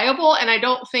viable, and I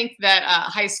don't think that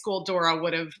high school Dora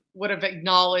would have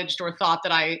acknowledged or thought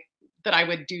that I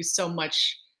would do so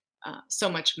much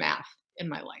math in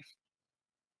my life.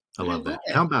 I But I love love that.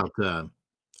 it.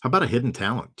 How about a hidden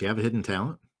talent? Do you have a hidden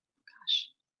talent? Gosh.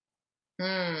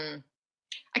 Hmm.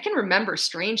 I can remember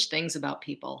strange things about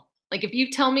people. Like if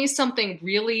you tell me something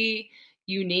really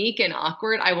unique and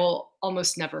awkward, I will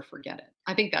almost never forget it.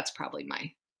 I think that's probably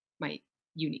my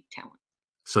unique talent.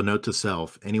 So note to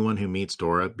self, anyone who meets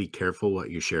Dora, be careful what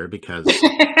you share because you've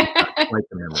got quite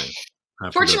the memory for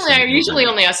those Fortunately, I things in usually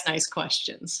advance. only ask nice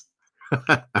questions.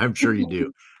 I'm sure you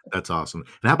do. That's awesome.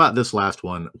 And how about this last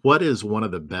one? What is one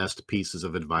of the best pieces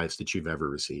of advice that you've ever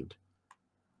received?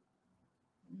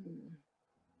 Hmm.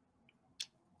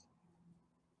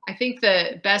 I think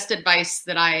the best advice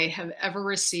that I have ever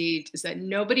received is that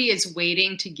nobody is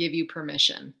waiting to give you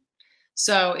permission.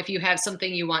 So if you have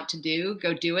something you want to do,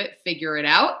 go do it, figure it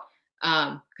out.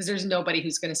 Because there's nobody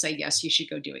who's going to say, yes, you should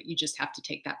go do it. You just have to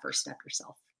take that first step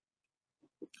yourself.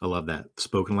 I love that.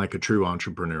 Spoken like a true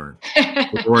entrepreneur.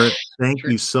 Well, Dora, thank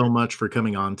True. you so much for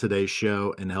coming on today's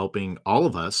show and helping all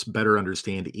of us better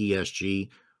understand ESG,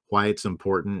 why it's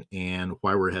important, and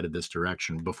why we're headed this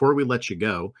direction. Before we let you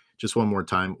go, just one more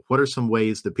time, what are some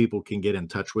ways that people can get in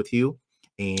touch with you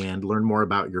and learn more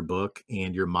about your book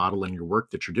and your model and your work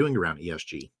that you're doing around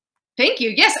ESG? Thank you.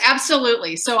 Yes,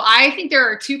 absolutely. So I think there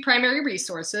are two primary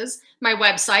resources. My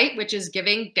website, which is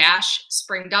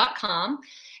giving-spring.com.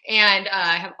 And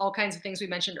I have all kinds of things we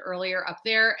mentioned earlier up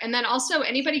there. And then also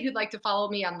anybody who'd like to follow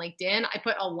me on LinkedIn, I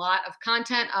put a lot of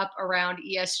content up around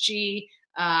ESG.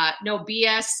 No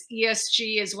BS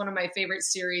ESG is one of my favorite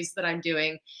series that I'm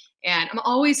doing. And I'm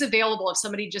always available if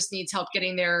somebody just needs help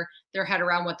getting their head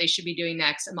around what they should be doing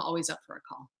next. I'm always up for a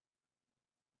call.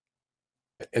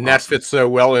 And that Awesome. fits so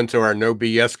well into our no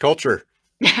BS culture.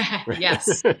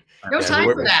 Yes. No Yeah, time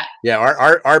for that. Yeah,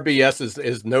 our BS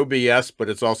is no BS, but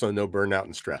it's also no burnout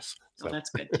and stress. Oh, So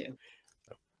that's good too.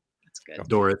 That's good.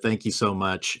 Dora, thank you so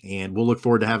much. And we'll look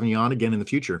forward to having you on again in the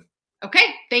future.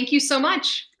 Okay. Thank you so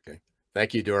much.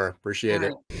 thank you, Dora. Appreciate All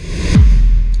it. right.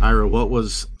 Ira, what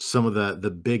was some of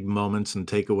the big moments and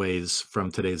takeaways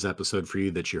from today's episode for you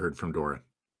that you heard from Dora?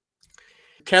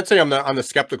 Can't say I'm on the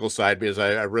skeptical side because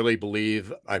I really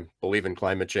believe in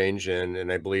climate change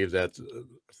and I believe that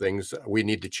we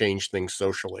need to change things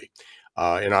socially.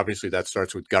 And obviously that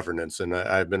starts with governance. And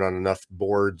I've been on enough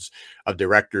boards of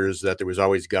directors that there was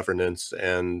always governance,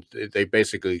 and they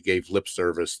basically gave lip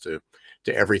service to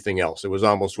everything else. It was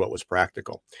almost what was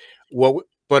practical.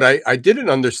 But I didn't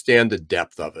understand the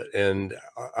depth of it. And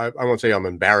I won't say I'm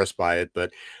embarrassed by it,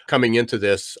 but coming into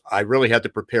this, I really had to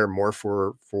prepare more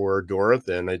for Dora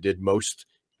than I did most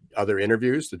other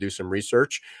interviews to do some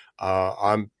research.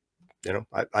 I'm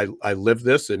I live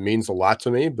this. It means a lot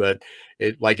to me, but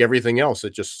it, like everything else,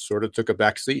 it just sort of took a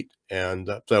back seat. And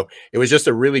so it was just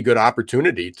a really good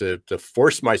opportunity to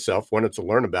force myself, wanted to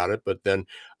learn about it, but then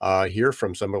hear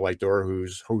from someone like Dora,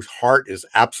 whose heart is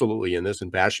absolutely in this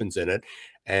and passions in it,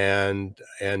 and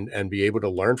be able to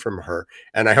learn from her.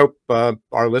 And I hope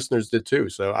our listeners did too.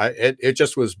 So it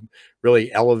just was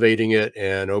really elevating it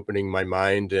and opening my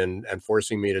mind and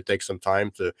forcing me to take some time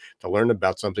to learn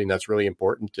about something that's really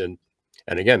important.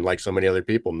 And again, like so many other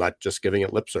people, not just giving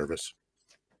it lip service.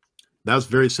 That was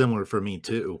very similar for me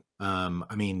too.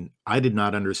 I mean, I did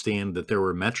not understand that there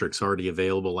were metrics already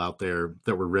available out there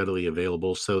that were readily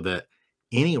available so that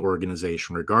any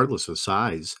organization, regardless of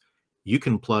size, you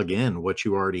can plug in what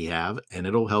you already have and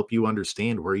it'll help you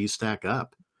understand where you stack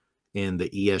up in the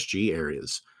ESG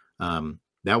areas.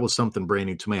 That was something brand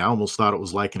new to me. I almost thought it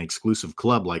was like an exclusive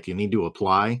club, like you need to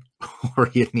apply or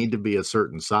you need to be a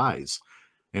certain size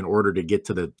in order to get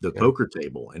to the Yeah. poker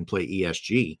table and play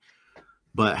ESG.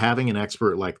 But having an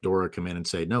expert like Dora come in and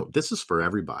say, no, this is for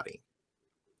everybody.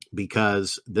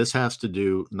 because this has to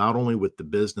do not only with the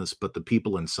business, but the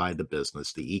people inside the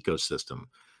business, the ecosystem,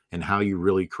 and how you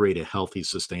really create a healthy,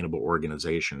 sustainable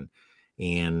organization.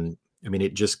 And I mean,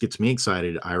 it just gets me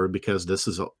excited, Ira, because this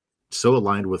is so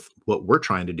aligned with what we're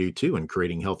trying to do too, in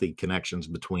creating healthy connections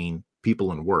between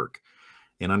people and work,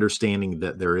 and understanding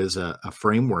that there is a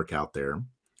framework out there,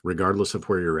 regardless of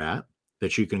where you're at,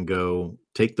 that you can go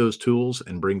take those tools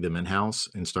and bring them in-house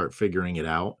and start figuring it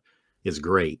out is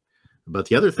great. But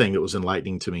the other thing that was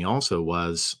enlightening to me also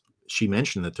was she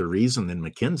mentioned that the reason in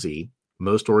McKinsey,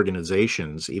 most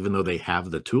organizations, even though they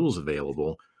have the tools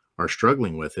available, are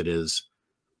struggling with it is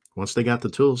once they got the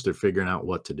tools, they're figuring out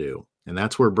what to do. And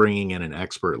that's where bringing in an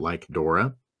expert like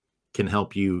Dora can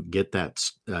help you get that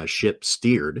ship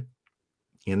steered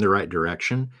in the right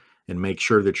direction and make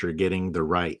sure that you're getting the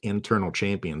right internal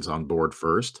champions on board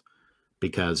first.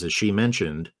 Because as she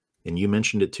mentioned, and you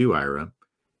mentioned it too, Ira,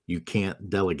 you can't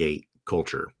delegate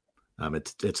culture.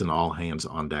 It's an all hands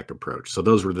on deck approach. So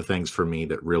those were the things for me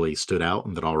that really stood out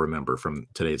and that I'll remember from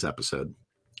today's episode.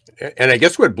 And I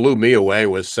guess what blew me away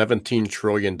was $17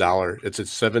 trillion. It's a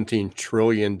 $17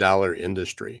 trillion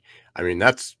industry. I mean,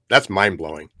 that's mind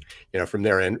blowing, from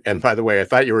there. And by the way, I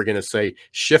thought you were going to say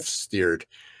shift steered.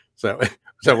 So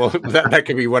well, that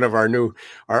could be one of our new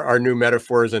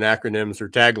metaphors and acronyms or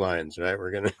taglines,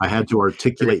 right? I had to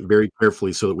articulate very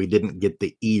carefully so that we didn't get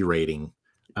the E rating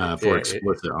for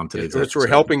explicit on today's episode. We're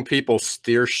helping people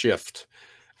steer shift.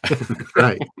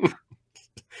 Right.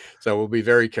 So we'll be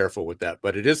very careful with that.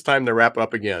 But it is time to wrap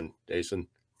up again, Jason.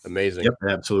 Amazing. Yep,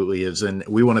 absolutely is. And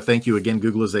we want to thank you again,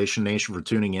 Googlization Nation, for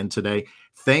tuning in today.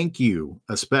 Thank you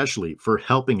especially for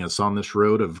helping us on this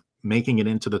road of making it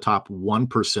into the top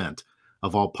 1%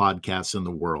 of all podcasts in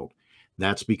the world.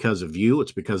 That's because of you.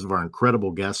 It's because of our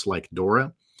incredible guests like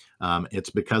Dora. It's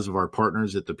because of our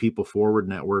partners at the People Forward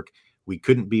Network. We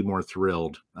couldn't be more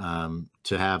thrilled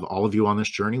to have all of you on this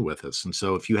journey with us. And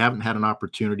so if you haven't had an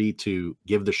opportunity to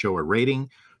give the show a rating,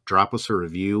 drop us a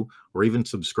review, or even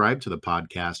subscribe to the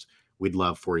podcast, we'd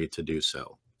love for you to do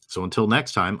so. So until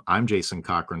next time, I'm Jason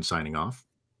Cochran signing off.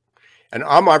 And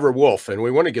I'm Ira Wolf, and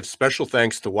we want to give special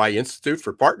thanks to Y Institute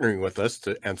for partnering with us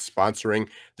and sponsoring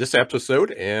this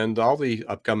episode and all the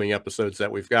upcoming episodes that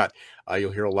we've got.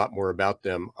 You'll hear a lot more about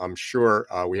them, I'm sure.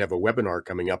 We have a webinar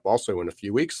coming up also in a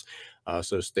few weeks,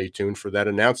 so stay tuned for that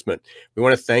announcement. We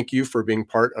want to thank you for being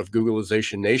part of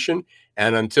Googlization Nation,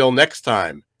 and until next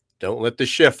time, don't let the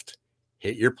shift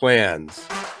hit your plans.